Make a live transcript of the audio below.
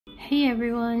Hey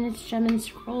everyone, it's Gem and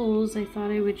Scrolls. I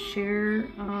thought I would share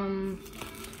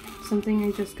something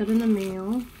I just got in the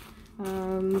mail.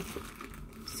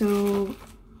 So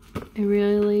I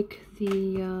really like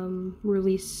the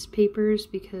release papers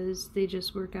because they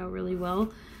just work out really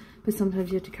well, but sometimes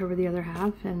you have to cover the other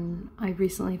half, and I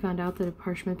recently found out that if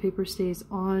parchment paper stays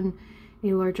on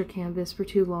a larger canvas for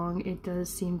too long, it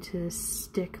does seem to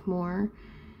stick more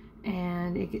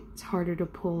and it gets harder to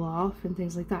pull off and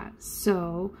things like that.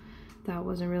 So that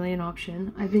wasn't really an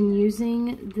option. I've been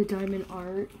using the Diamond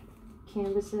Art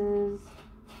canvases,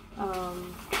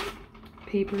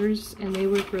 papers, and they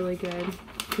work really good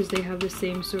because they have the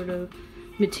same sort of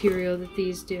material that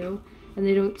these do, and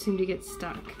they don't seem to get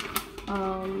stuck.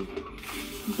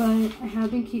 But I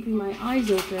have been keeping my eyes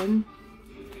open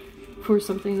for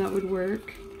something that would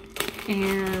work,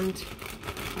 and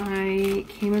I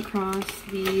came across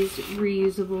these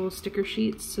reusable sticker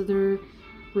sheets. So they're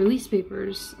release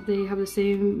papers. They have the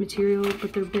same material,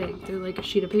 but they're big. They're like a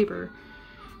sheet of paper.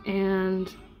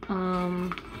 And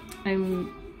I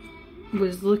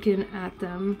was looking at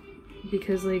them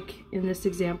because, like in this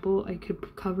example, I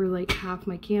could cover like half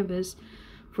my canvas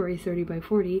for a 30 by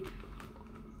 40,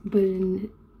 but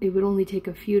it would only take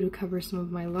a few to cover some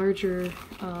of my larger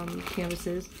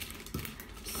canvases.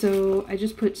 So I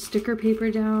just put sticker paper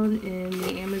down in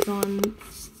the Amazon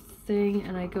thing,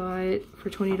 and I got it for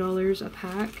 $20 a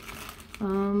pack.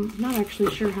 Not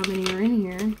actually sure how many are in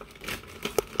here.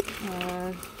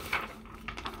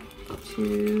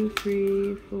 2,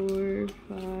 3, 4,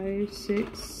 5,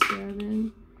 6,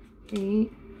 7,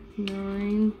 8,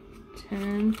 9,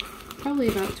 10. Probably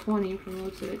about 20 from the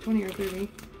looks of it. 20 or 30.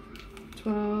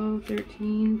 12,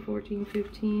 13, 14,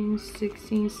 15,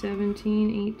 16,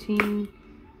 17, 18,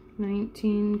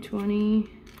 19, 20,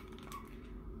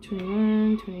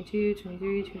 21, 22,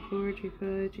 23, 24, 25,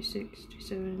 26,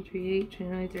 27, 28,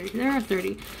 29, 30. There are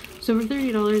 30. So for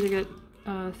 $30 I got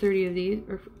 30 of these,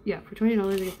 or yeah, for $20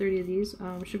 I got 30 of these.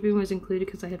 Shipping was included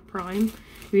because I had Prime.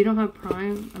 If you don't have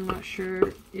Prime, I'm not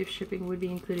sure if shipping would be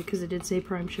included because it did say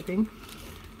Prime shipping.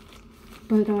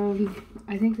 But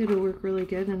I think that it'll work really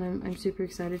good, and I'm super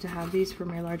excited to have these for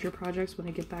my larger projects when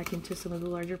I get back into some of the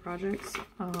larger projects.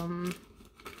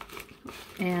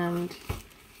 And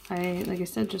like I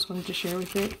said, just wanted to share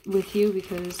with you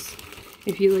because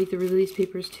if you like the release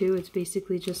papers too, it's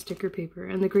basically just sticker paper.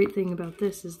 And the great thing about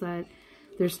this is that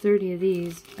there's 30 of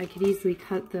these. I could easily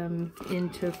cut them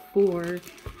into 4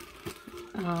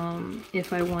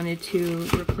 if I wanted to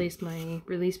replace my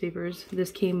release papers.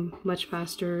 This came much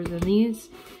faster than these,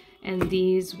 and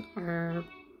these are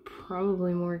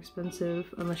probably more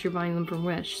expensive unless you're buying them from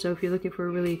Wish. So if you're looking for a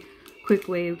really quick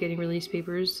way of getting release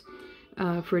papers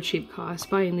for a cheap cost,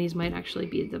 buying these might actually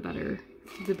be the better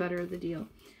of the deal.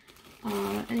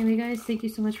 Anyway guys, thank you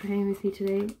so much for hanging with me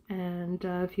today, and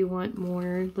if you want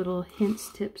more little hints,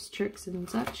 tips, tricks, and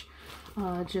such,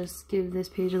 just give this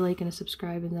page a like and a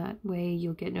subscribe, and that way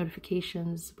you'll get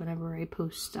notifications whenever I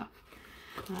post stuff.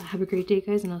 Have a great day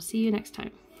guys, and I'll see you next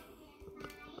time.